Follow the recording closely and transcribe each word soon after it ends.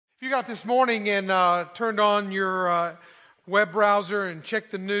If you got this morning and turned on your web browser and checked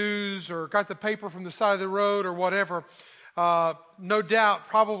the news or got the paper from the side of the road or whatever, no doubt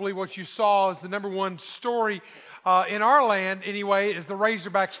probably what you saw is the number one story in our land anyway is the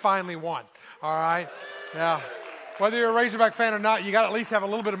Razorbacks finally won. All right? Yeah. Whether you're a Razorback fan or not, you got to at least have a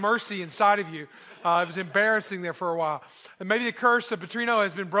little bit of mercy inside of you. It was embarrassing there for a while. And maybe the curse of Petrino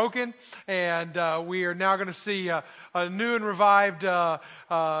has been broken, and we are now going to see a new and revived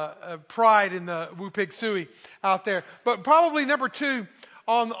pride in the Woo Pig Suey out there. But probably number two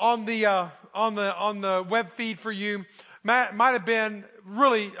on the web feed for you might have been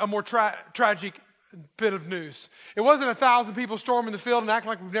really a more tragic bit of news. It wasn't 1,000 people storming the field and acting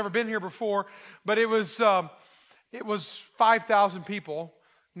like we've never been here before, but it was 5,000 people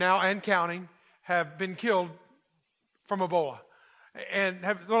now and counting have been killed from Ebola, and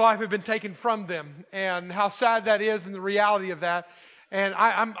their life have been taken from them, and how sad that is, and the reality of that. And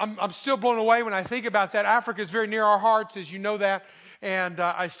I'm still blown away when I think about that. Africa is very near our hearts, as you know that, and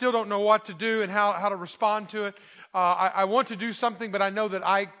I still don't know what to do and how to respond to it. I want to do something, but I know that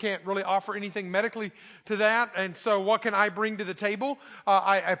I can't really offer anything medically to that. And so what can I bring to the table?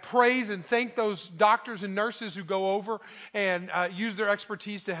 I praise and thank those doctors and nurses who go over and use their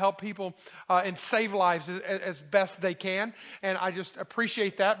expertise to help people and save lives as best they can. And I just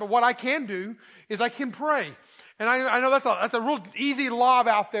appreciate that. But what I can do is I can pray. And I know that's a real easy lob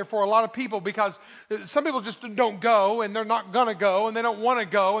out there for a lot of people, because some people just don't go, and they're not going to go, and they don't want to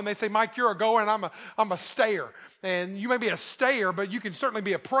go, and they say, Mike, you're a goer, and I'm a stayer. And you may be a stayer, but you can certainly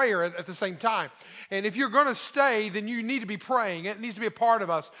be a prayer at the same time. And if you're going to stay, then you need to be praying. It needs to be a part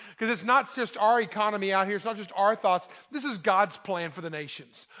of us, because it's not just our economy out here. It's not just our thoughts. This is God's plan for the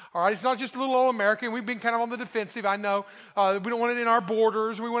nations. All right? It's not just a little old America, and we've been kind of on the defensive. I know we don't want it in our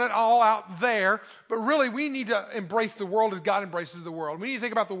borders. We want it all out there. But really, we need to embrace the world as God embraces the world. We need to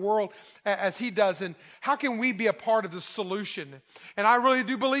think about the world as He does, and how can we be a part of the solution? And I really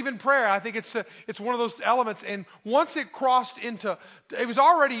do believe in prayer. I think it's one of those elements. And once it crossed into, it was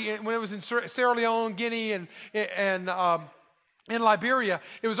already when it was in Sierra Leone, Guinea, and in Liberia,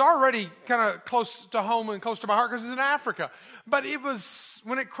 it was already kind of close to home and close to my heart because it's in Africa. But it was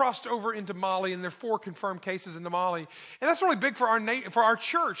when it crossed over into Mali, and there are 4 confirmed cases in Mali, and that's really big for our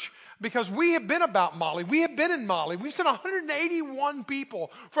church, because we have been about Mali. We have been in Mali. We've sent 181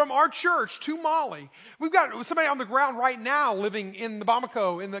 people from our church to Mali. We've got somebody on the ground right now living in the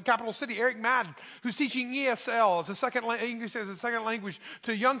Bamako, in the capital city, Eric Madden, who's teaching ESL as English as a second language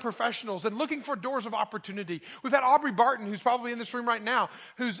to young professionals and looking for doors of opportunity. We've had Aubrey Barton, who's probably in this room right now,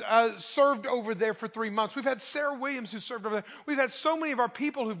 who's served over there for 3 months. We've had Sarah Williams, who's served over there. We've had so many of our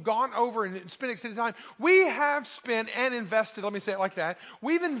people who've gone over and spent extended time. We have spent and invested, let me say it like that,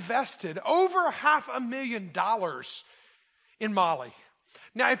 we've invested over $500,000 in Mali.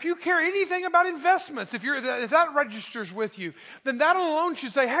 Now, if you care anything about investments, if that registers with you, then that alone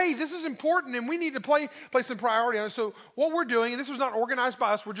should say, hey, this is important, and we need to place some priority on it. So what we're doing, and this was not organized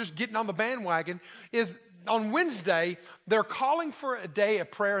by us, we're just getting on the bandwagon, is on Wednesday, they're calling for a day of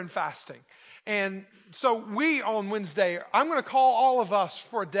prayer and fasting. And so we, on Wednesday, I'm going to call all of us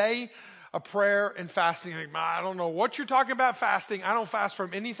for a day of prayer and fasting. I don't know what you're talking about fasting. I don't fast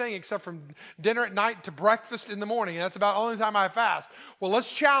from anything except from dinner at night to breakfast in the morning. And that's about the only time I fast. Well, let's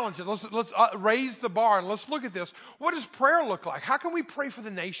challenge it. Let's raise the bar, and let's look at this. What does prayer look like? How can we pray for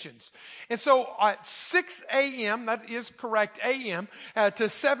the nations? And so at 6 a.m., that is correct, a.m., to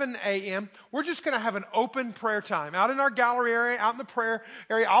 7 a.m., we're just going to have an open prayer time. Out in our gallery area, out in the prayer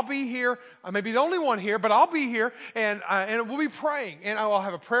area, I'll be here. I may be the only one here, but I'll be here, and we'll be praying. And I'll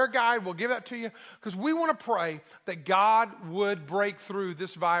have a prayer guide. We'll give that to you, because we want to pray that God would break through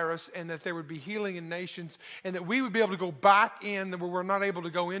this virus, and that there would be healing in nations, and that we would be able to go back in where we're not able to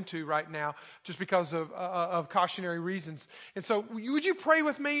go into right now just because of cautionary reasons. And so would you pray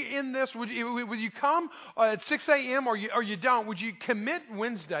with me in this? Would you come at 6 a.m. or you don't? Would you commit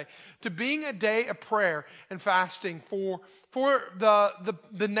Wednesday to being a day of prayer and fasting for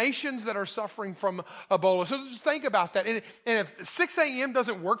the nations that are suffering from Ebola? So just think about that. And if 6 a.m.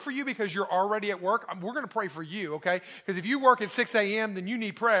 doesn't work for you because you're already at work, we're going to pray for you, okay? Because if you work at 6 a.m., then you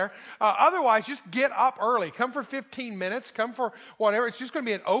need prayer. Otherwise, just get up early. Come for 15 minutes. Come for whatever. It's just going to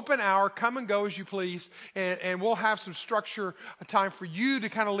be an open hour. Come and go as you please. And we'll have some structure, a time for you to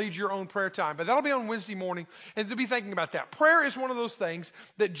kind of lead your own prayer time. But that'll be on Wednesday morning. And to be thinking about that. Prayer is one of those things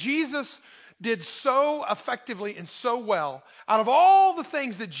that Jesus did so effectively and so well. Out of all the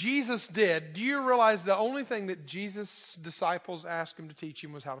things that Jesus did, do you realize the only thing that Jesus' disciples asked him to teach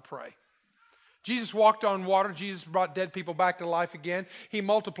him was how to pray? Jesus walked on water. Jesus brought dead people back to life again. He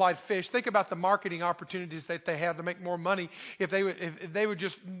multiplied fish. Think about the marketing opportunities that they had to make more money. If they would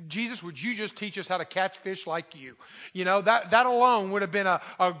just, Jesus, would you just teach us how to catch fish like you? You know, that alone would have been a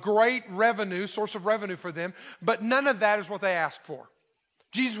great source of revenue for them. But none of that is what they asked for.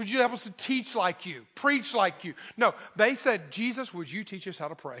 Jesus, would you help us to teach like you, preach like you? No, they said, Jesus, would you teach us how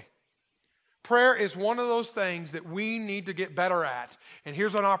to pray? Prayer is one of those things that we need to get better at. And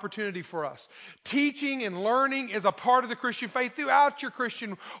here's an opportunity for us. Teaching and learning is a part of the Christian faith throughout your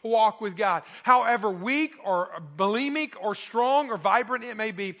Christian walk with God. However weak or bulimic or strong or vibrant it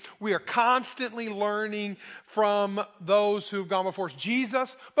may be, we are constantly learning from those who've gone before us.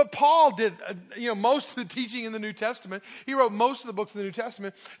 Jesus, but Paul did most of the teaching in the New Testament. He wrote most of the books of the New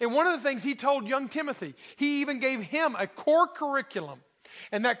Testament. And one of the things he told young Timothy, he even gave him a core curriculum.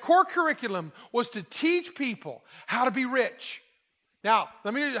 And that core curriculum was to teach people how to be rich. Now,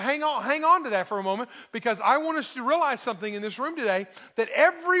 let me hang on to that for a moment, because I want us to realize something in this room today, that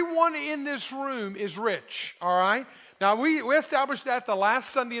everyone in this room is rich, all right? Now, we established that the last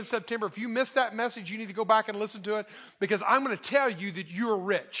Sunday in September. If you missed that message, you need to go back and listen to it, because I'm going to tell you that you're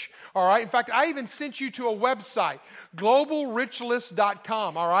rich, all right? In fact, I even sent you to a website,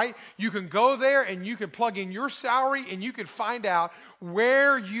 globalrichlist.com, all right? You can go there and you can plug in your salary and you can find out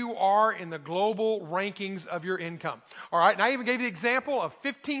where you are in the global rankings of your income. All right, and I even gave you the example of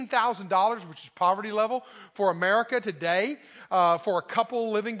 $15,000, which is poverty level for America today, for a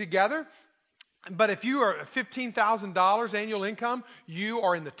couple living together. But if you are $15,000 annual income, you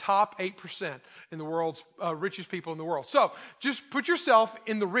are in the top 8% in the world's richest people in the world. So just put yourself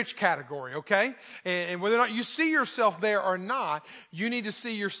in the rich category, okay? And whether or not you see yourself there or not, you need to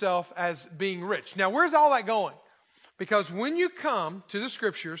see yourself as being rich. Now, where's all that going? Because when you come to the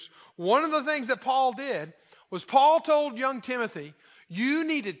Scriptures, one of the things that Paul did was Paul told young Timothy, you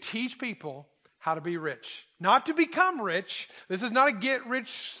need to teach people how to be rich. Not to become rich. This is not a get-rich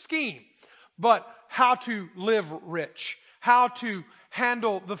scheme. But how to live rich. How to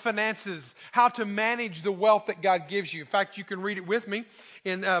handle the finances. How to manage the wealth that God gives you. In fact, you can read it with me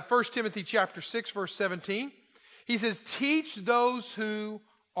in 1 Timothy chapter 6, verse 17. He says, teach those who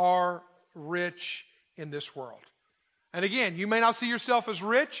are rich in this world. And again, you may not see yourself as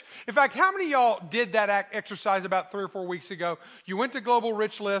rich. In fact, how many of y'all did that exercise about 3 or 4 weeks ago? You went to Global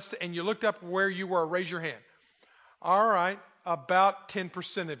Rich List and you looked up where you were. Raise your hand. All right, about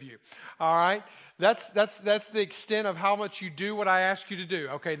 10% of you. All right, that's the extent of how much you do what I ask you to do.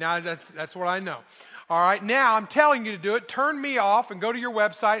 Okay, now that's what I know. All right, now I'm telling you to do it. Turn me off and go to your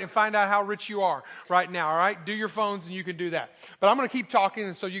website and find out how rich you are right now. All right, do your phones and you can do that. But I'm going to keep talking,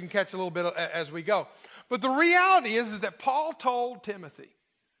 and so you can catch a little bit as we go. But the reality is that Paul told Timothy,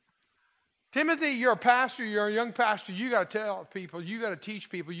 you're a pastor, you're a young pastor, you got to tell people, you got to teach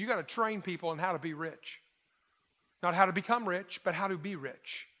people, you got to train people on how to be rich. Not how to become rich, but how to be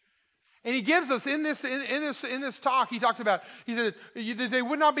rich. And he gives us in this talk, he said they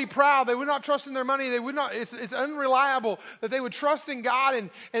would not be proud, they would not trust in their money, it's unreliable, that they would trust in God and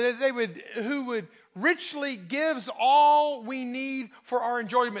that who would richly gives all we need for our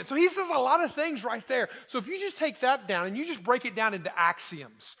enjoyment. So he says a lot of things right there. So if you just take that down and you just break it down into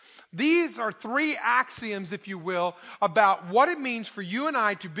axioms. These are 3 axioms, if you will, about what it means for you and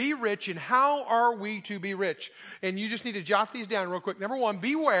I to be rich and how are we to be rich. And you just need to jot these down real quick. Number 1,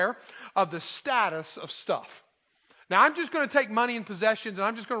 beware of the status of stuff. Now, I'm just going to take money and possessions and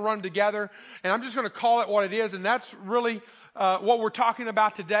I'm just going to run them together and I'm just going to call it what it is. And that's really what we're talking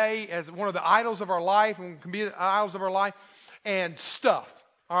about today as one of the idols of our life, and can be the idols of our life, and stuff.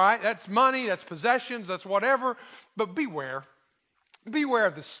 All right? That's money, that's possessions, that's whatever. But beware. Beware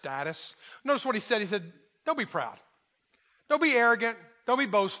of the status. Notice what he said. He said, don't be proud. Don't be arrogant. Don't be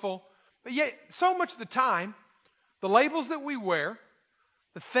boastful. But yet, so much of the time, the labels that we wear,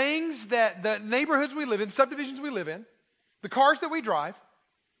 the things that the neighborhoods we live in, subdivisions we live in, the cars that we drive,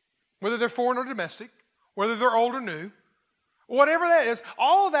 whether they're foreign or domestic, whether they're old or new, whatever that is,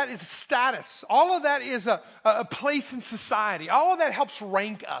 all of that is status. All of that is a place in society. All of that helps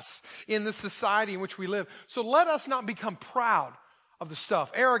rank us in the society in which we live. So let us not become proud of the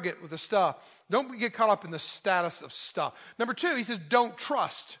stuff, arrogant with the stuff. Don't get caught up in the status of stuff. Number 2, he says, don't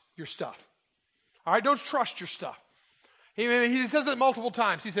trust your stuff. All right, don't trust your stuff. He says it multiple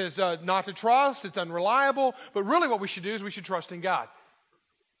times. He says not to trust, it's unreliable. But really what we should do is we should trust in God.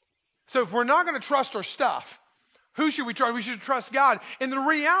 So if we're not going to trust our stuff, who should we trust? We should trust God. And the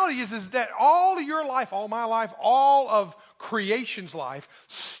reality is that all of your life, all my life, all of creation's life,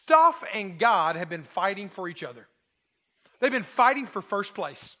 stuff and God have been fighting for each other. They've been fighting for first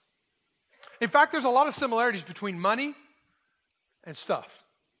place. In fact, there's a lot of similarities between money and stuff.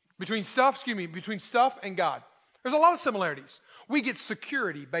 Between stuff and God. There's a lot of similarities. We get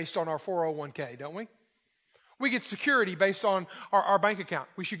security based on our 401k, don't we? We get security based on our bank account.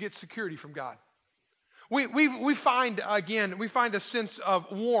 We should get security from God. We find a sense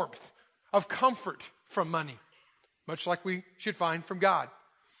of warmth, of comfort from money, much like we should find from God.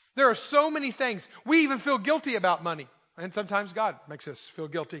 There are so many things. We even feel guilty about money, and sometimes God makes us feel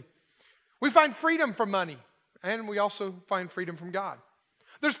guilty. We find freedom from money, and we also find freedom from God.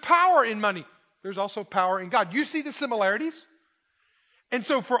 There's power in money. There's also power in God. You see the similarities? And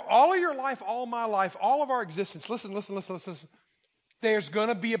so for all of your life, all of my life, all of our existence, listen. There's going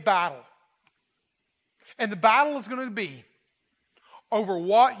to be a battle. And the battle is going to be over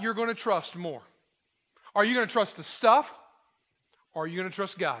what you're going to trust more. Are you going to trust the stuff? Or are you going to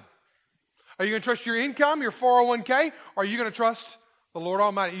trust God? Are you going to trust your income, your 401k? Or are you going to trust the Lord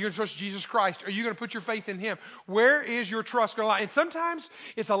Almighty? Are you going to trust Jesus Christ? Are you going to put your faith in Him? Where is your trust going to lie? And sometimes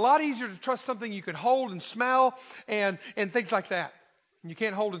it's a lot easier to trust something you can hold and smell and things like that. And you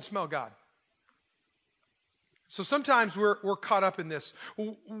can't hold and smell God. So sometimes we're caught up in this.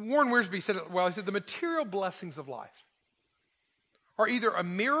 Warren Wiersbe said it well. He said, the material blessings of life are either a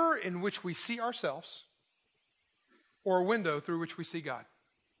mirror in which we see ourselves or a window through which we see God.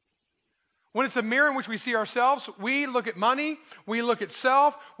 When it's a mirror in which we see ourselves, we look at money, we look at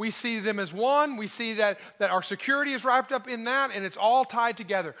self, we see them as one, we see that our security is wrapped up in that, and it's all tied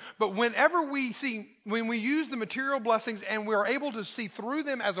together. But when we use the material blessings and we're able to see through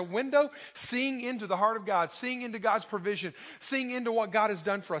them as a window, seeing into the heart of God, seeing into God's provision, seeing into what God has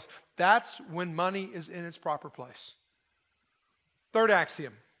done for us, that's when money is in its proper place. Third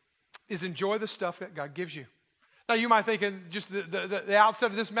axiom is enjoy the stuff that God gives you. Now, you might think in just the outset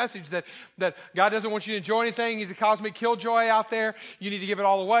of this message that God doesn't want you to enjoy anything. He's a cosmic killjoy out there. You need to give it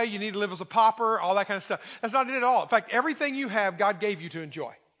all away. You need to live as a pauper, all that kind of stuff. That's not it at all. In fact, everything you have, God gave you to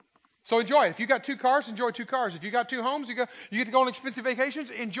enjoy. So enjoy it. If you got 2 cars, enjoy 2 cars. If you got 2 homes, you get to go on expensive vacations,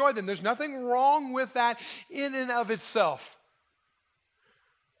 enjoy them. There's nothing wrong with that in and of itself.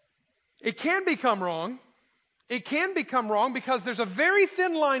 It can become wrong. It can become wrong because there's a very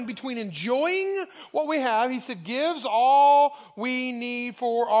thin line between enjoying what we have. He said, gives all we need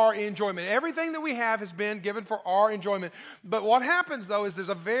for our enjoyment. Everything that we have has been given for our enjoyment. But what happens, though, is there's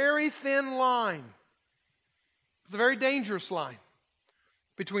a very thin line. It's a very dangerous line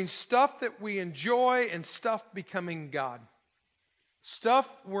between stuff that we enjoy and stuff becoming God. Stuff,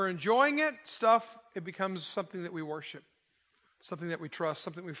 we're enjoying it. Stuff, it becomes something that we worship, something that we trust,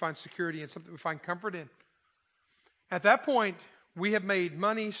 something we find security in, something we find comfort in. At that point, we have made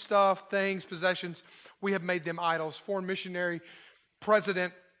money, stuff, things, possessions, we have made them idols. Foreign Mission Board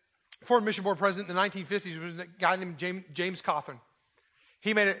president in the 1950s was a guy named James Cawthon.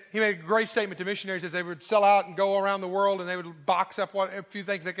 He made a great statement to missionaries as they would sell out and go around the world, and they would box up a few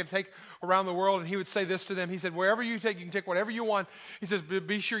things they could take around the world, and he would say this to them. He said, wherever you take, you can take whatever you want. He says, but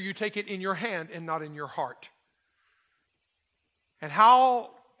be sure you take it in your hand and not in your heart. And how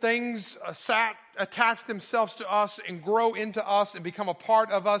things attach themselves to us and grow into us and become a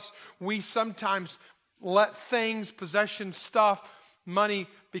part of us, we sometimes let things, possessions, stuff, money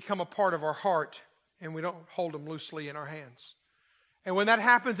become a part of our heart, and we don't hold them loosely in our hands. And when that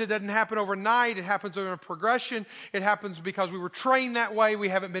happens, it doesn't happen overnight. It happens in a progression. It happens because we were trained that way. We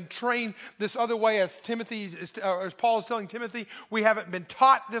haven't been trained this other way, as Paul is telling Timothy. We haven't been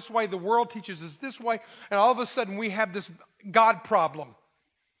taught this way. The world teaches us this way. And all of a sudden, we have this God problem.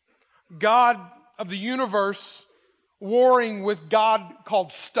 God of the universe warring with God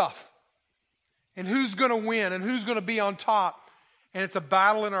called stuff. And who's going to win and who's going to be on top. And it's a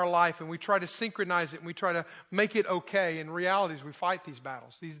battle in our life, and we try to synchronize it, and we try to make it okay. In reality, we fight these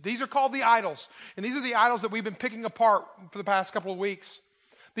battles. These are called the idols. And these are the idols that we've been picking apart for the past couple of weeks.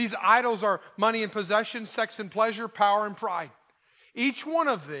 These idols are money and possession, sex and pleasure, power and pride. Each one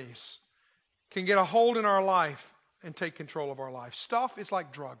of these can get a hold in our life and take control of our life. Stuff is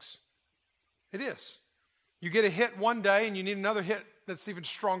like drugs. It is. You get a hit one day, and you need another hit that's even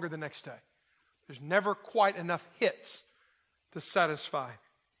stronger the next day. There's never quite enough hits to satisfy.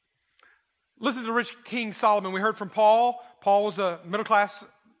 Listen to rich King Solomon. We heard from Paul. Paul was a middle-class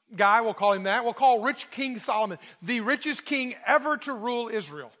guy. We'll call him that. We'll call rich King Solomon the richest king ever to rule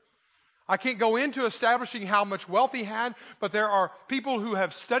Israel. I can't go into establishing how much wealth he had, but there are people who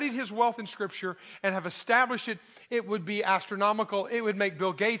have studied his wealth in Scripture and have established it. It would be astronomical. It would make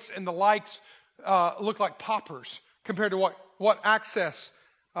Bill Gates and the likes look like paupers compared to what access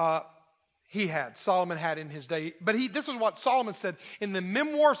Solomon had in his day. But this is what Solomon said in the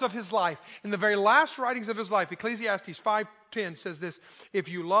memoirs of his life, in the very last writings of his life. Ecclesiastes 5:10 says this: if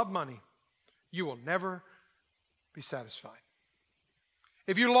you love money, you will never be satisfied.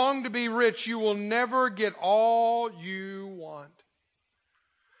 If you long to be rich, you will never get all you want.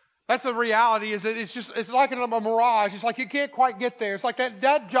 That's the reality, is that it's like a mirage. It's like you can't quite get there. It's like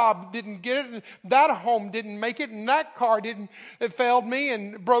that job didn't get it, and that home didn't make it, and that car it failed me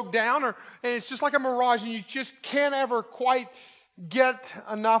and broke down, and it's just like a mirage, and you just can't ever quite get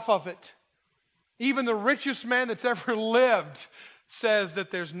enough of it. Even the richest man that's ever lived says that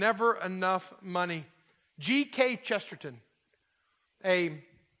there's never enough money. G.K. Chesterton, a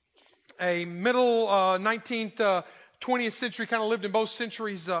middle 19th, 20th century, kind of lived in both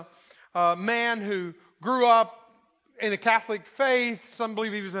centuries, man who grew up in the Catholic faith. Some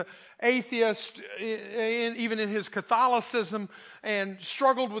believe he was an atheist, even in his Catholicism, and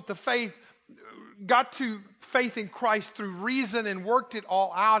struggled with the faith, got to faith in Christ through reason and worked it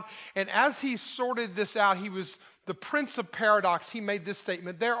all out. And as he sorted this out, he was the Prince of Paradox. He made this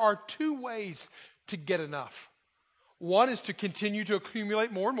statement: there are two ways to get enough. One is to continue to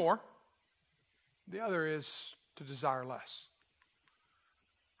accumulate more and more. The other is to desire less,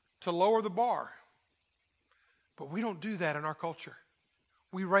 to lower the bar. But we don't do that in our culture.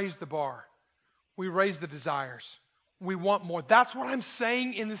 We raise the bar. We raise the desires. We want more. That's what I'm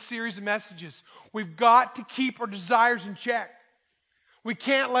saying in this series of messages. We've got to keep our desires in check. We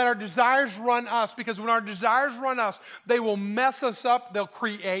can't let our desires run us, because when our desires run us, they will mess us up. They'll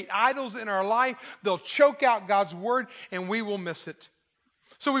create idols in our life. They'll choke out God's word, and we will miss it.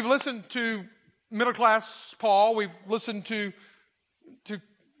 So we've listened to middle-class Paul. We've listened to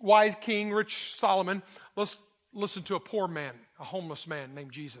wise king, rich Solomon. Let's listen to a poor man, a homeless man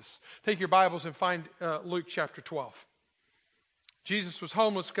named Jesus. Take your Bibles and find Luke chapter 12. Jesus was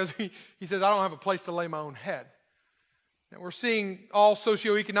homeless because he says, I don't have a place to lay my own head. Now, we're seeing all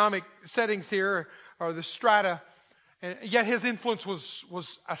socioeconomic settings here, or the strata, and yet his influence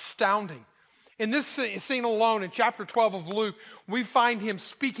was astounding. In this scene alone, in chapter 12 of Luke, we find him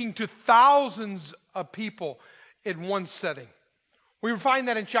speaking to thousands of people in one setting. We find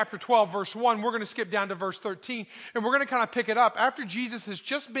that in chapter 12, verse 1. We're going to skip down to verse 13, and we're going to kind of pick it up after Jesus has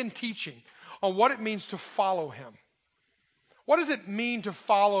just been teaching on what it means to follow him. What does it mean to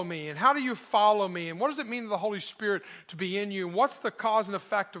follow me? And how do you follow me? And what does it mean to the Holy Spirit to be in you? And what's the cause and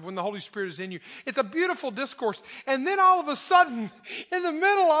effect of when the Holy Spirit is in you? It's a beautiful discourse. And then all of a sudden, in the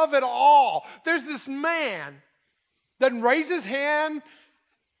middle of it all, there's this man doesn't raise his hand,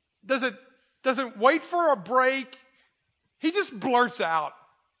 doesn't wait for a break. He just blurts out.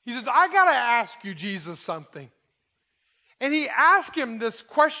 He says, I got to ask you, Jesus, something. And he asked him this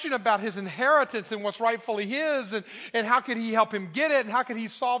question about his inheritance and what's rightfully his, and how could he help him get it, and how could he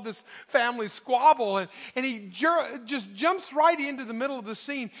solve this family squabble. And he just jumps right into the middle of the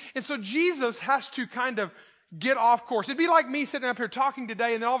scene. And so Jesus has to kind of get off course. It'd be like me sitting up here talking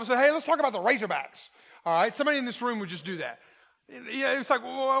today, and then all of a sudden, hey, let's talk about the Razorbacks. All right? Somebody in this room would just do that. Yeah, it's like,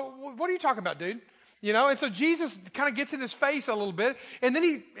 well, what are you talking about, dude? You know, and so Jesus kind of gets in his face a little bit, and then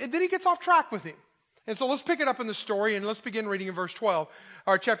he gets off track with him. And so let's pick it up in the story, and let's begin reading in verse 12,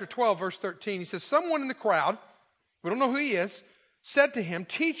 or chapter 12, verse 13. He says, someone in the crowd, we don't know who he is, said to him,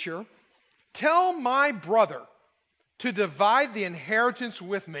 Teacher, tell my brother to divide the inheritance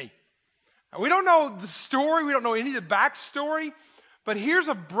with me. Now, we don't know the story, we don't know any of the backstory, but here's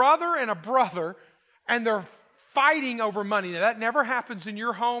a brother, and they're fighting over money. Now, that never happens in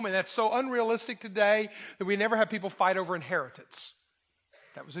your home, and that's so unrealistic today that we never have people fight over inheritance.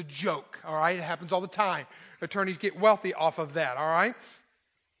 That was a joke, all right? It happens all the time. Attorneys get wealthy off of that, all right?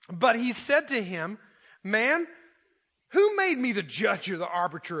 But he said to him, Man, who made me the judge or the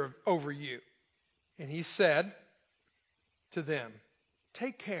arbiter over you? And he said to them,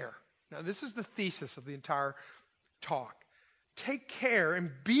 Take care. Now, this is the thesis of the entire talk. Take care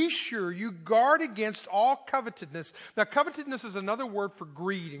and be sure you guard against all covetousness. Now, covetousness is another word for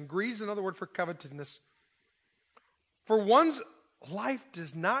greed, and greed is another word for covetousness. For one's life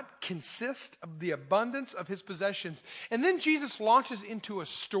does not consist of the abundance of his possessions. And then Jesus launches into a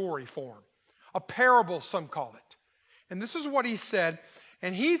story form, a parable, some call it. And this is what he said.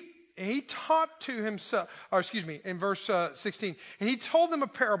 And he taught to himself, in verse 16, and he told them a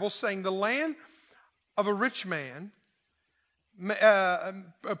parable saying, the land of a rich man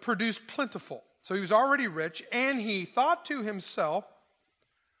produced plentiful. So he was already rich, and he thought to himself,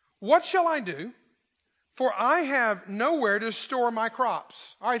 what shall I do? For I have nowhere to store my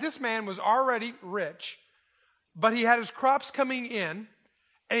crops. All right, this man was already rich, but he had his crops coming in,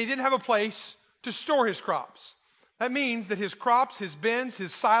 and he didn't have a place to store his crops. That means that his crops, his bins,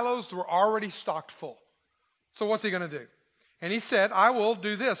 his silos were already stocked full. So what's he going to do? And he said, I will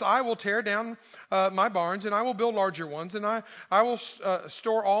do this. I will tear down my barns, and I will build larger ones, and I will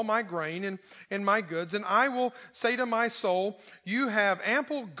store all my grain and my goods. And I will say to my soul, you have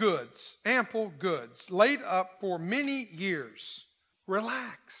ample goods, laid up for many years.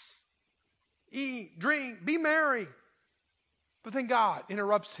 Relax. Eat, drink, be merry. But then God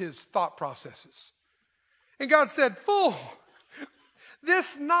interrupts his thought processes. And God said, fool,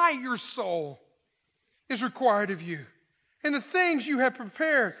 this night your soul is required of you. And the things you have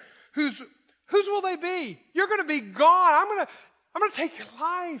prepared, whose will they be? You're going to be gone. I'm going to take your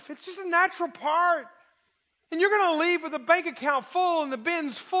life. It's just a natural part. And you're going to leave with the bank account full and the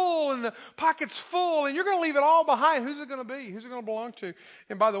bins full and the pockets full. And you're going to leave it all behind. Who's it going to be? Who's it going to belong to?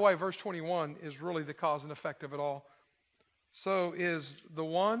 And by the way, verse 21 is really the cause and effect of it all. So is the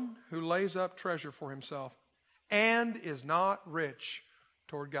one who lays up treasure for himself and is not rich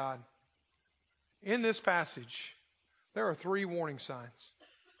toward God. In this passage, there are 3 warning signs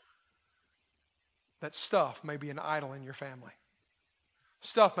that stuff may be an idol in your family.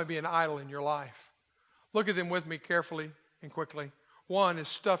 Stuff may be an idol in your life. Look at them with me carefully and quickly. 1 is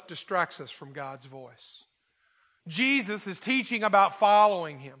stuff distracts us from God's voice. Jesus is teaching about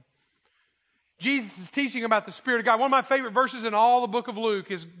following him. Jesus is teaching about the Spirit of God. One of my favorite verses in all the book of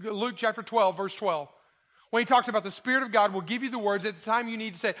Luke is Luke chapter 12, verse 12. When he talks about the Spirit of God will give you the words at the time you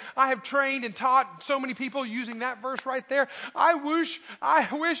need to say. I have trained and taught so many people using that verse right there. I wish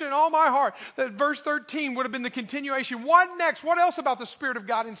in all my heart that verse 13 would have been the continuation. What next? What else about the Spirit of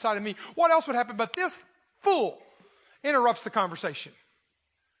God inside of me? What else would happen? But this fool interrupts the conversation.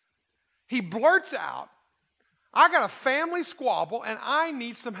 He blurts out, I got a family squabble and I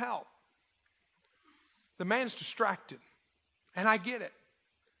need some help. The man's distracted, and I get it.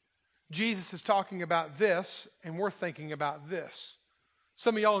 Jesus is talking about this, and we're thinking about this.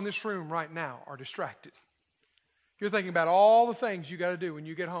 Some of y'all in this room right now are distracted. You're thinking about all the things you got to do when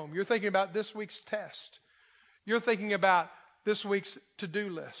you get home. You're thinking about this week's test. You're thinking about this week's to-do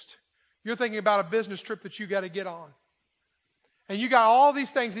list. You're thinking about a business trip that you got to get on. And you got all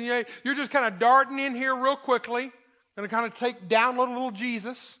these things, and you're just kind of darting in here real quickly, going to kind of download a little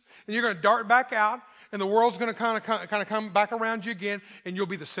Jesus, and you're going to dart back out. And the world's going to kind of come back around you again, and you'll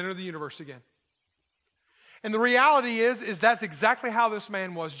be the center of the universe again. And the reality is that's exactly how this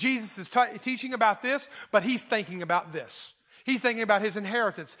man was. Jesus is teaching about this, but he's thinking about this. He's thinking about his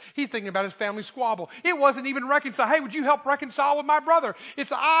inheritance. He's thinking about his family squabble. It wasn't even reconcile. Hey, would you help reconcile with my brother?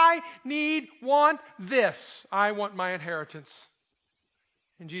 It's I want this. I want my inheritance.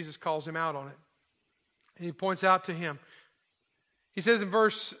 And Jesus calls him out on it. And he points out to him. He says in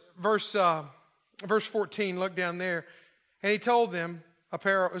verse 14, look down there. And he told them,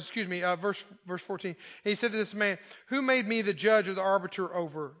 verse 14. And he said to this man, who made me the judge or the arbiter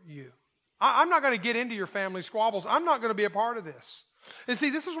over you? I'm not going to get into your family squabbles. I'm not going to be a part of this. And see,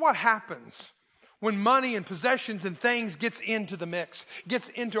 this is what happens when money and possessions and things gets into the mix, gets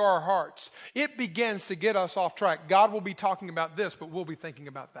into our hearts. It begins to get us off track. God will be talking about this, but we'll be thinking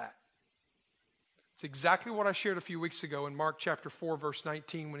about that. It's exactly what I shared a few weeks ago in Mark chapter 4, verse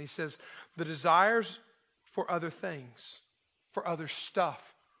 19, when he says, the desires for other things, for other stuff,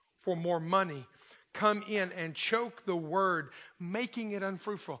 for more money, come in and choke the word, making it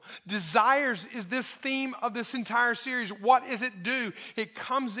unfruitful. Desires is this theme of this entire series. What does it do? It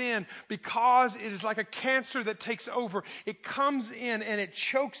comes in because it is like a cancer that takes over. It comes in and it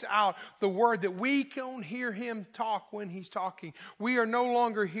chokes out the word that we don't hear him talk when he's talking. We are no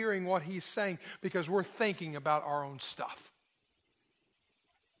longer hearing what he's saying because we're thinking about our own stuff.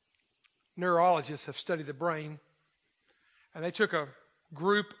 Neurologists have studied the brain, and they took a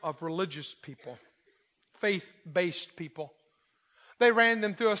group of religious people, faith-based people. They ran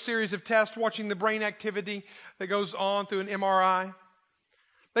them through a series of tests, watching the brain activity that goes on through an MRI.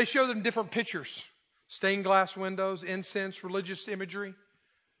 They showed them different pictures, stained glass windows, incense, religious imagery,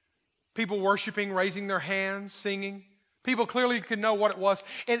 people worshiping, raising their hands, singing. People clearly could know what it was.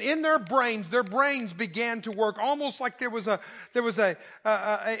 And in their brains began to work almost like there was a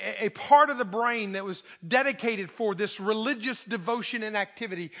part of the brain that was dedicated for this religious devotion and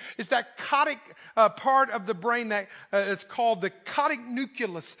activity. It's that caudate part of the brain that it's called the caudate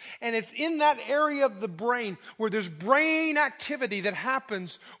nucleus. And it's in that area of the brain where there's brain activity that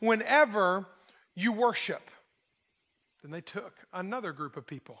happens whenever you worship. Then they took another group of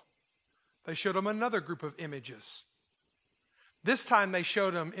people. They showed them another group of images. This time they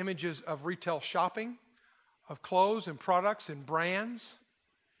showed them images of retail shopping, of clothes and products and brands.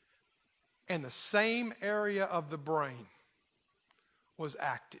 And the same area of the brain was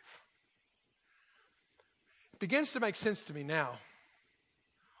active. It begins to make sense to me now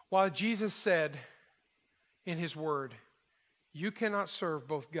why Jesus said in his word, You cannot serve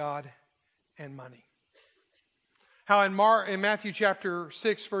both God and money. How in Matthew chapter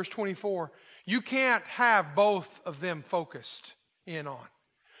 6, verse 24, you can't have both of them focused in on.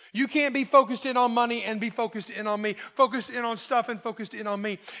 You can't be focused in on money and be focused in on me. Focused in on stuff and focused in on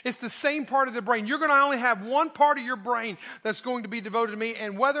me. It's the same part of the brain. You're going to only have one part of your brain that's going to be devoted to me.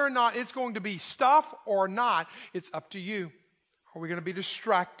 And whether or not it's going to be stuff or not, it's up to you. Are we going to be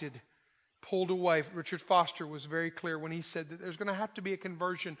distracted, pulled away? Richard Foster was very clear when he said that there's going to have to be a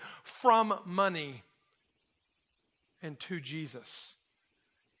conversion from money and to Jesus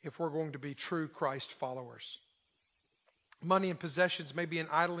if we're going to be true Christ followers. Money and possessions may be an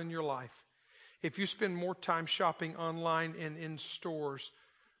idol in your life. If you spend more time shopping online and in stores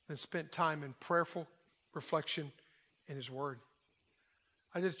than spent time in prayerful reflection in His Word.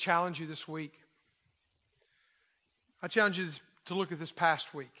 I did challenge you this week. I challenge you to look at this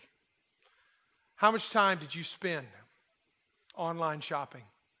past week. How much time did you spend online shopping,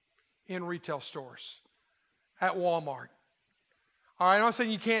 in retail stores, at Walmart? All right, I'm not saying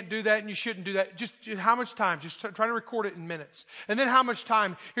you can't do that and you shouldn't do that. Just how much time? Just try to record it in minutes. And then how much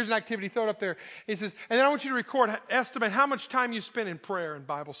time? Here's an activity. Throw it up there. He says, and then I want you to estimate how much time you spend in prayer and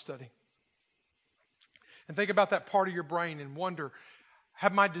Bible study. And think about that part of your brain and wonder,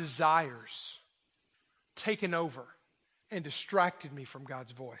 have my desires taken over and distracted me from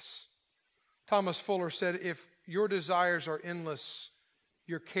God's voice? Thomas Fuller said, if your desires are endless,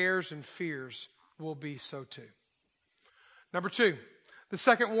 your cares and fears will be so too. Number 2, the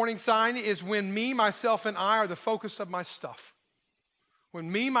second warning sign is when me, myself, and I are the focus of my stuff. When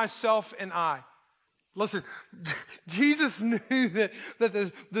me, myself, and I. Listen, Jesus knew that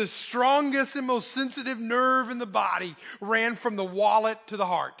the strongest and most sensitive nerve in the body ran from the wallet to the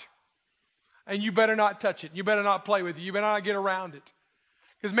heart. And you better not touch it. You better not play with it. You better not get around it.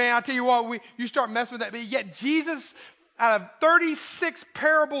 Because man, I tell you what, you start messing with that. But yet Jesus, out of 36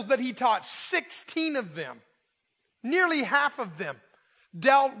 parables that He taught, 16 of them, nearly half of them,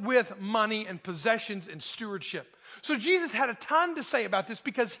 dealt with money and possessions and stewardship. So Jesus had a ton to say about this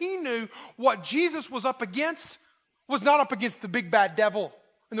because He knew what Jesus was up against was not up against the big bad devil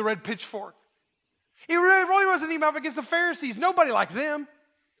and the red pitchfork. He really wasn't even up against the Pharisees. Nobody like them.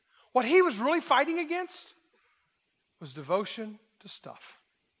 What He was really fighting against was devotion to stuff.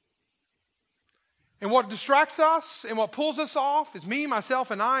 And what distracts us and what pulls us off is me,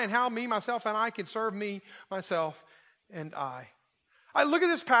 myself, and I, and how me, myself, and I can serve me, myself, and I. I look at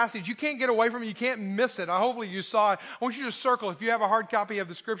this passage. You can't get away from it. You can't miss it. Hopefully you saw it. I want you to circle. If you have a hard copy of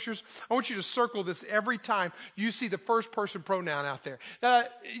the Scriptures, I want you to circle this every time you see the first person pronoun out there. Now,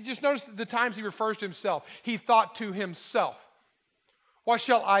 just notice the times He refers to Himself. He thought to Himself, what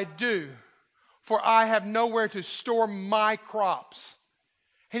shall I do? For I have nowhere to store my crops.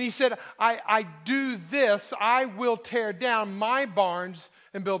 And He said, I do this. I will tear down my barns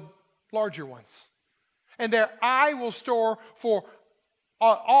and build larger ones. And there I will store for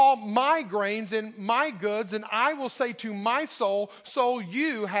all my grains and my goods, and I will say to my soul, soul,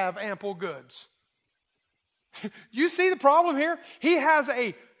 you have ample goods. You see the problem here? He has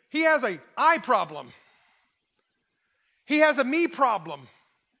a I problem. He has a me problem.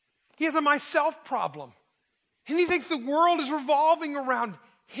 He has a myself problem. And he thinks the world is revolving around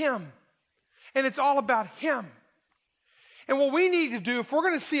him. And it's all about him. And what we need to do, if we're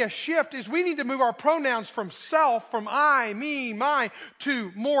going to see a shift, is we need to move our pronouns from self, from I, me, mine,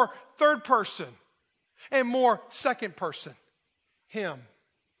 to more third person and more second person. Him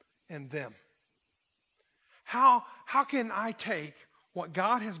and them. How can I take what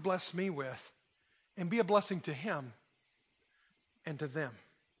God has blessed me with and be a blessing to him and to them?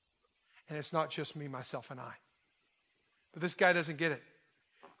 And it's not just me, myself, and I. But this guy doesn't get it.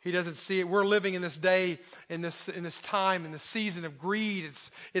 He doesn't see it. We're living in this day, in this time, in the season of greed.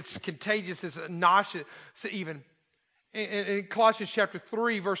 It's contagious. It's nauseous even. In Colossians chapter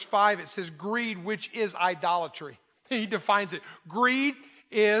 3, verse 5, it says, greed, which is idolatry. He defines it. Greed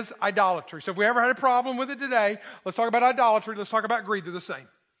is idolatry. So if we ever had a problem with it today, let's talk about idolatry. Let's talk about greed. They're the same.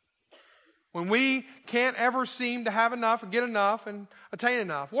 When we can't ever seem to have enough and get enough and attain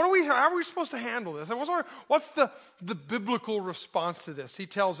enough, how are we supposed to handle this? What's the biblical response to this? He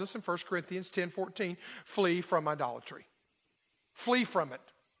tells us in 1 Corinthians 10:14, flee from idolatry. Flee from it.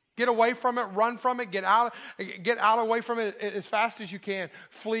 Get away from it, run from it, get out away from it as fast as you can.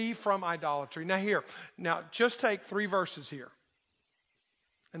 Flee from idolatry. Now just take 3 verses here.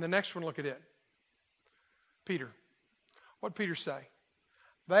 And the next one, look at it. Peter. What did Peter say?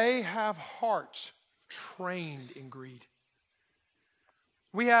 They have hearts trained in greed.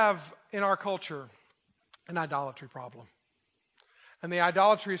 We have in our culture an idolatry problem. And the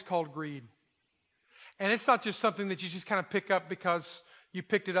idolatry is called greed. And it's not just something that you just kind of pick up because you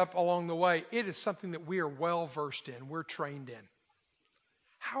picked it up along the way. It is something that we are well versed in. We're trained in.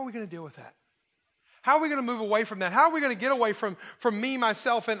 How are we going to deal with that? How are we going to move away from that? How are we going to get away from me,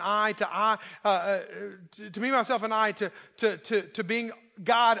 myself, and I to me, myself, and I to being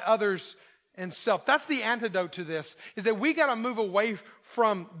God, others, and self? That's the antidote to this, is that we got to move away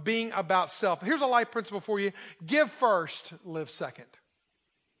from being about self. Here's a life principle for you. Give first, live second.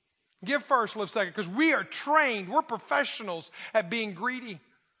 Give first, live second, because we are trained, we're professionals at being greedy.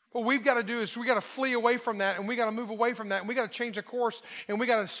 What we've got to do is we got to flee away from that, and we got to move away from that, and we got to change a course, and we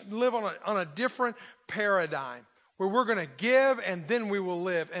got to live on a different paradigm where we're going to give and then we will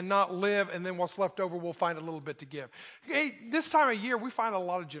live, and not live and then what's left over we'll find a little bit to give. Hey, this time of year we find a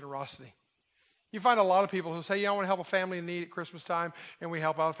lot of generosity. You find a lot of people who say, "Yeah, I want to help a family in need at Christmas time," and we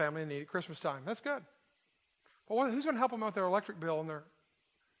help out a family in need at Christmas time. That's good. But who's going to help them with their electric bill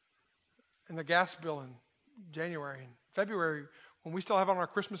and their gas bill in January and February, when we still have on our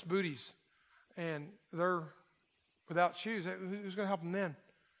Christmas booties and they're without shoes? Who's going to help them then?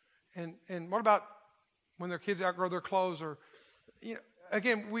 And what about when their kids outgrow their clothes? Or,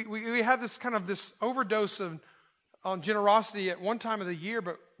 again, we have this kind of this overdose on generosity at one time of the year,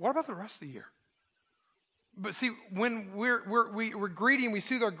 but what about the rest of the year? But see, when we're greedy and we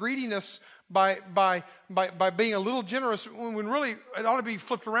soothe our greediness by being a little generous, when really it ought to be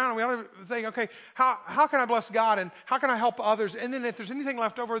flipped around. We ought to think, okay, how can I bless God, and how can I help others? And then if there's anything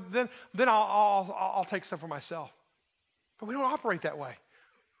left over, then I'll take some for myself. But we don't operate that way.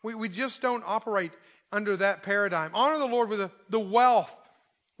 We just don't operate under that paradigm. Honor the Lord with the wealth,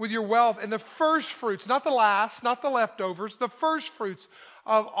 with your wealth, and the first fruits, not the last, not the leftovers, the first fruits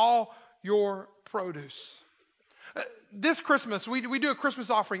of all your produce. This Christmas, we do a Christmas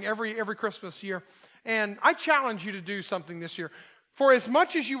offering every Christmas year. And I challenge you to do something this year. For as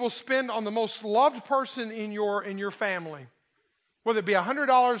much as you will spend on the most loved person in your family, whether it be $100,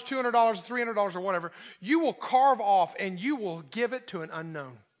 $200, $300, or whatever, you will carve off and you will give it to an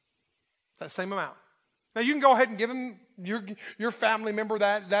unknown. That same amount. Now you can go ahead and give them your family member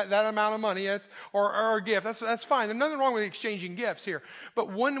that amount of money or a gift. That's fine. There's nothing wrong with exchanging gifts here.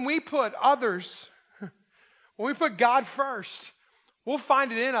 But when we put others, when we put God first, we'll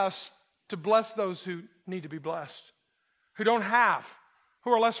find it in us to bless those who need to be blessed, who don't have,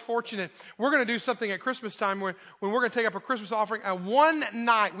 who are less fortunate. We're going to do something at Christmas time when we're going to take up a Christmas offering at one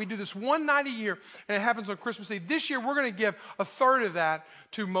night. We do this one night a year, and it happens on Christmas Eve. This year, we're going to give a third of that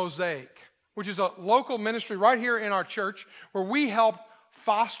to Mosaic, which is a local ministry right here in our church where we help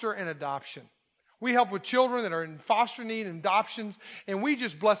foster and adoption. We help with children that are in foster need and adoptions, and we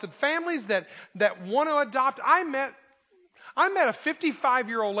just bless it. Families that want to adopt. I met a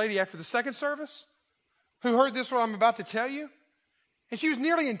 55-year-old lady after the second service who heard this, what I'm about to tell you, and she was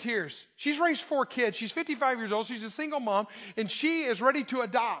nearly in tears. She's raised 4 kids. She's 55 years old. She's a single mom, and she is ready to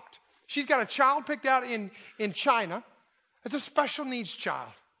adopt. She's got a child picked out in China. It's a special needs child.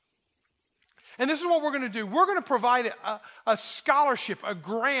 And this is what we're going to do. We're going to provide a scholarship, a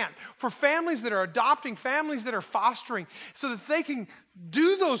grant for families that are adopting, families that are fostering, so that they can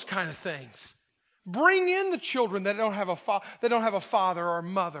do those kind of things. Bring in the children that don't have a father or a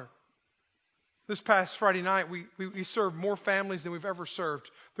mother. This past Friday night, we served more families than we've ever served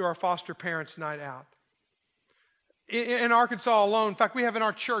through our foster parents' night out. In Arkansas alone, in fact, we have in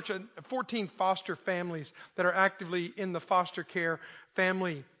our church 14 foster families that are actively in the foster care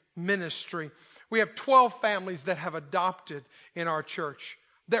family ministry. We have 12 families that have adopted in our church.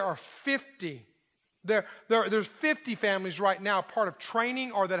 There are 50. There's 50 families right now part of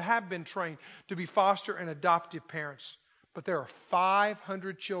training or that have been trained to be foster and adoptive parents. But there are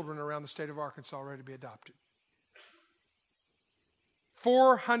 500 children around the state of Arkansas ready to be adopted.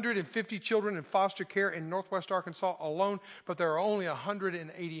 450 children in foster care in Northwest Arkansas alone, but there are only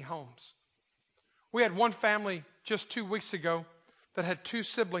 180 homes. We had one family just 2 weeks ago that had 2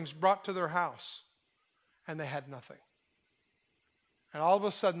 siblings brought to their house, and they had nothing. And all of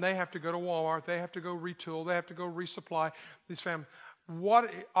a sudden, they have to go to Walmart, they have to go retool, they have to go resupply these families. What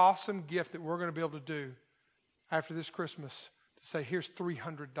an awesome gift that we're going to be able to do after this Christmas to say, here's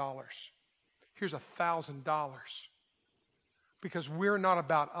 $300, here's $1,000. Because we're not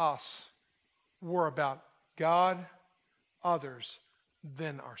about us, we're about God, others,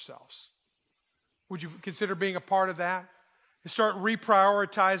 then ourselves. Would you consider being a part of that? And start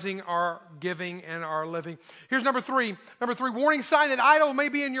reprioritizing our giving and our living. Here's number 3. Number 3, warning sign that idol may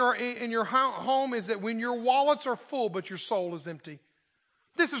be in your home is that when your wallets are full but your soul is empty.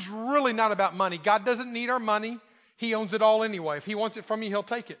 This is really not about money. God doesn't need our money. He owns it all anyway. If He wants it from you, He'll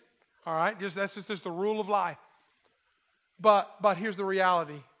take it. All right? That's just the rule of life. But here's the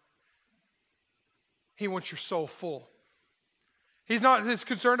reality. He wants your soul full. He's not as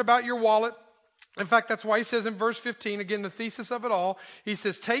concerned about your wallet. In fact, that's why he says in verse 15, again, the thesis of it all, he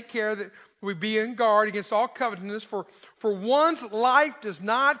says, take care that we be in guard against all covetousness, for one's life does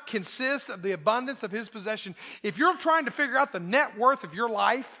not consist of the abundance of his possession. If you're trying to figure out the net worth of your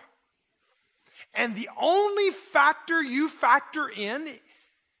life, and the only factor you factor in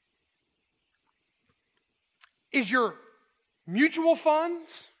is your mutual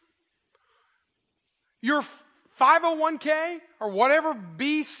funds, your 501k, or whatever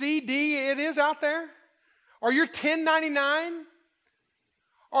B, C, D it is out there, or your 1099,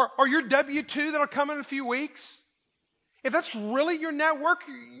 or your W-2 that'll come in a few weeks, if that's really your network,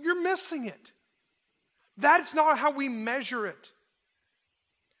 you're missing it. That's not how we measure it.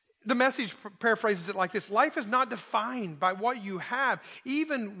 The Message paraphrases it like this: life is not defined by what you have,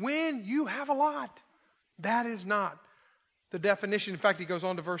 even when you have a lot. That is not the definition. In fact, he goes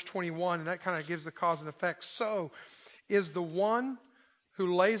on to verse 21, and that kind of gives the cause and effect. So is the one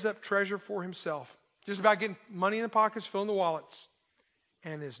who lays up treasure for himself, just about getting money in the pockets, filling the wallets,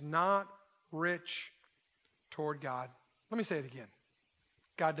 and is not rich toward God. Let me say it again.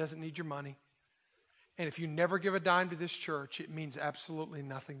 God doesn't need your money. And if you never give a dime to this church, it means absolutely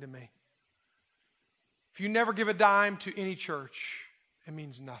nothing to me. If you never give a dime to any church, it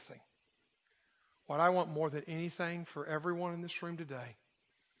means nothing. What I want more than anything for everyone in this room today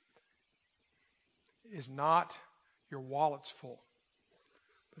is not your wallet's full,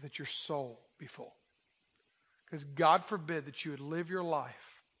 but that your soul be full. Because God forbid that you would live your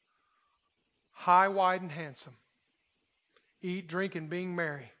life high, wide, and handsome, eat, drink, and being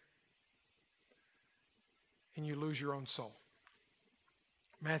merry, and you lose your own soul.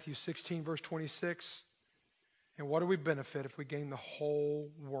 Matthew 16, verse 26. And what do we benefit if we gain the whole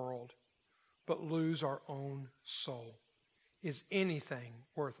world but lose our own soul? Is anything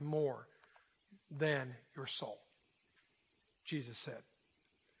worth more than your soul? Jesus said.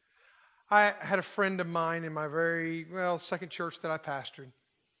 I had a friend of mine in my second church that I pastored.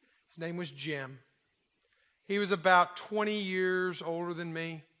 His name was Jim. He was about 20 years older than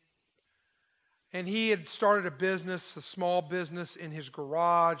me. And he had started a business, a small business in his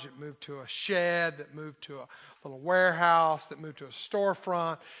garage. It moved to a shed, that moved to a little warehouse, that moved to a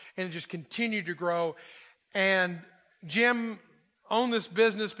storefront, and it just continued to grow. And Jim owned this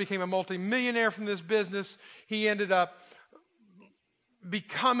business, became a multimillionaire from this business. He ended up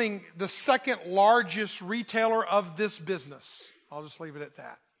becoming the second largest retailer of this business. I'll just leave it at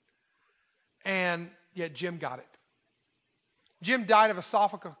that. And yet Jim got it. Jim died of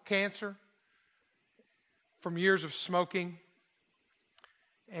esophageal cancer from years of smoking.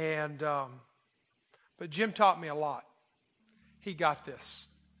 And but Jim taught me a lot. He got this.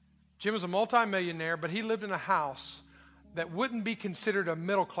 Jim was a multimillionaire, but he lived in a house that wouldn't be considered a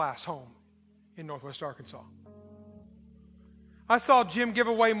middle-class home in Northwest Arkansas. I saw Jim give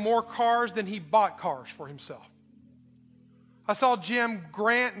away more cars than he bought cars for himself. I saw Jim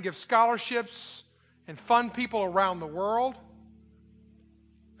grant and give scholarships and fund people around the world.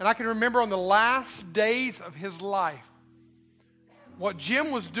 And I can remember on the last days of his life what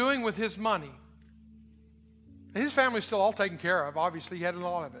Jim was doing with his money. And his family's still all taken care of. Obviously, he had a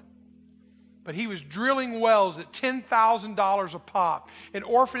lot of it. But he was drilling wells at $10,000 a pop in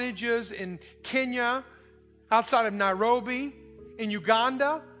orphanages in Kenya, outside of Nairobi, in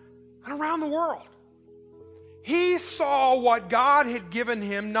Uganda, and around the world. He saw what God had given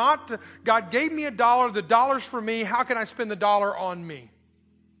him. God gave me $1, the $1's for me. How can I spend the $1 on me?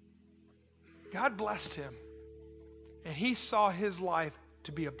 God blessed him. And he saw his life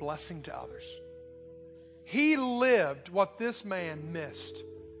to be a blessing to others. He lived what this man missed.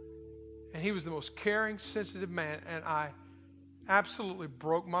 And he was the most caring, sensitive man. And I absolutely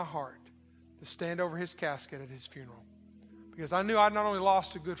broke my heart to stand over his casket at his funeral. Because I knew I'd not only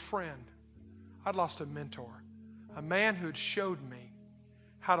lost a good friend, I'd lost a mentor. A man who had showed me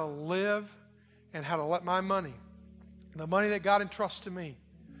how to live and how to let my money, the money that God entrusts to me,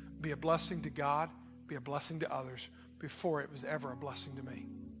 be a blessing to God, be a blessing to others before it was ever a blessing to me.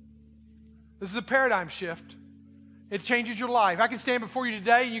 This is a paradigm shift. It changes your life. I can stand before you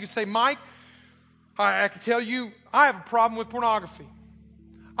today and you can say, Mike, I can tell you I have a problem with pornography.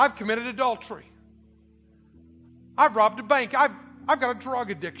 I've committed adultery. I've robbed a bank. I've got a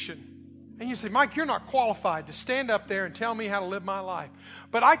drug addiction. And you say, Mike, you're not qualified to stand up there and tell me how to live my life.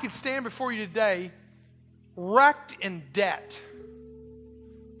 But I could stand before you today wrecked in debt,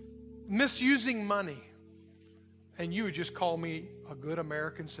 misusing money, and you would just call me a good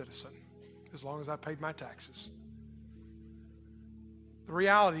American citizen as long as I paid my taxes. The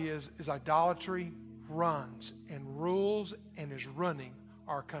reality is idolatry runs and rules and is running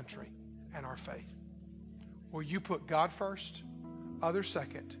our country and our faith. will you put God first, others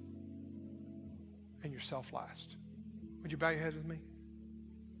second, and yourself last? Would you bow your head with me?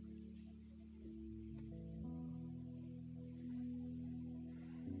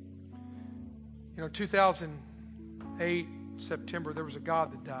 You know, 2008, September, there was a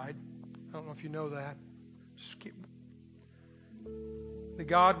God that died. I don't know if you know that. The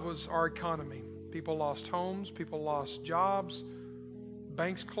God was our economy. People lost homes. People lost jobs.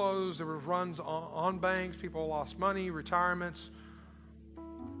 Banks closed. There were runs on banks. People lost money, retirements.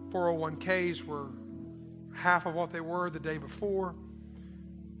 401ks were half of what they were the day before.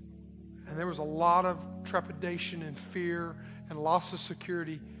 And there was a lot of trepidation and fear and loss of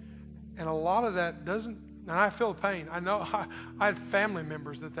security. And a lot of that doesn't, and I feel the pain. I know I had family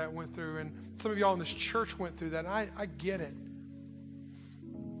members that went through, and some of y'all in this church went through that. I get it.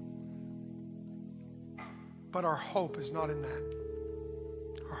 But our hope is not in that.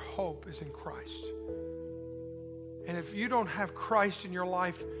 Our hope is in Christ. And if you don't have Christ in your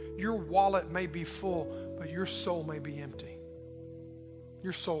life, your wallet may be full, but your soul may be empty.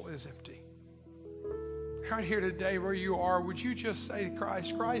 Your soul is empty. Right here today where you are, would you just say to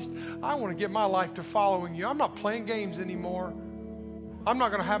Christ, Christ, I want to give my life to following you. I'm not playing games anymore. I'm not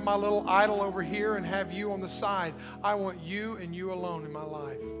going to have my little idol over here and have you on the side. I want you and you alone in my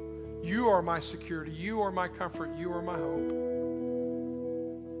life. You are my security. You are my comfort. You are my hope.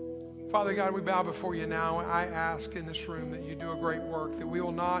 Father God, we bow before you now. I ask in this room that you do a great work, that we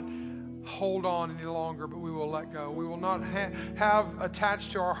will not hold on any longer, but we will let go. We will not have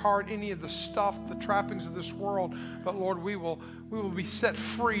attached to our heart any of the stuff, the trappings of this world, but Lord, we will be set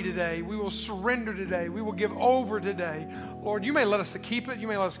free today. We will surrender today. We will give over today. Lord, you may let us keep it. You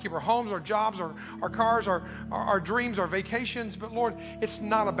may let us keep our homes, our jobs, our cars, our dreams, our vacations, but Lord, it's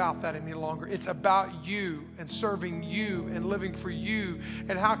not about that any longer. It's about you and serving you and living for you.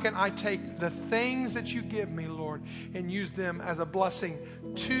 And how can I take the things that you give me, Lord, and use them as a blessing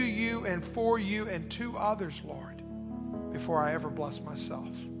to you and for you and to others, Lord, before I ever bless myself.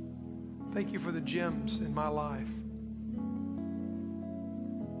 Thank you for the gems in my life.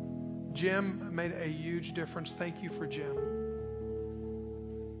 Jim made a huge difference. Thank you for Jim.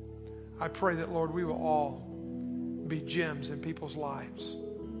 I pray that, Lord, we will all be gems in people's lives,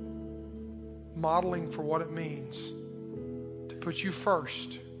 modeling for what it means to put you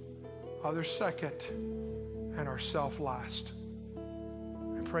first, others second, and ourselves last.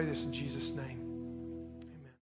 I pray this in Jesus' name.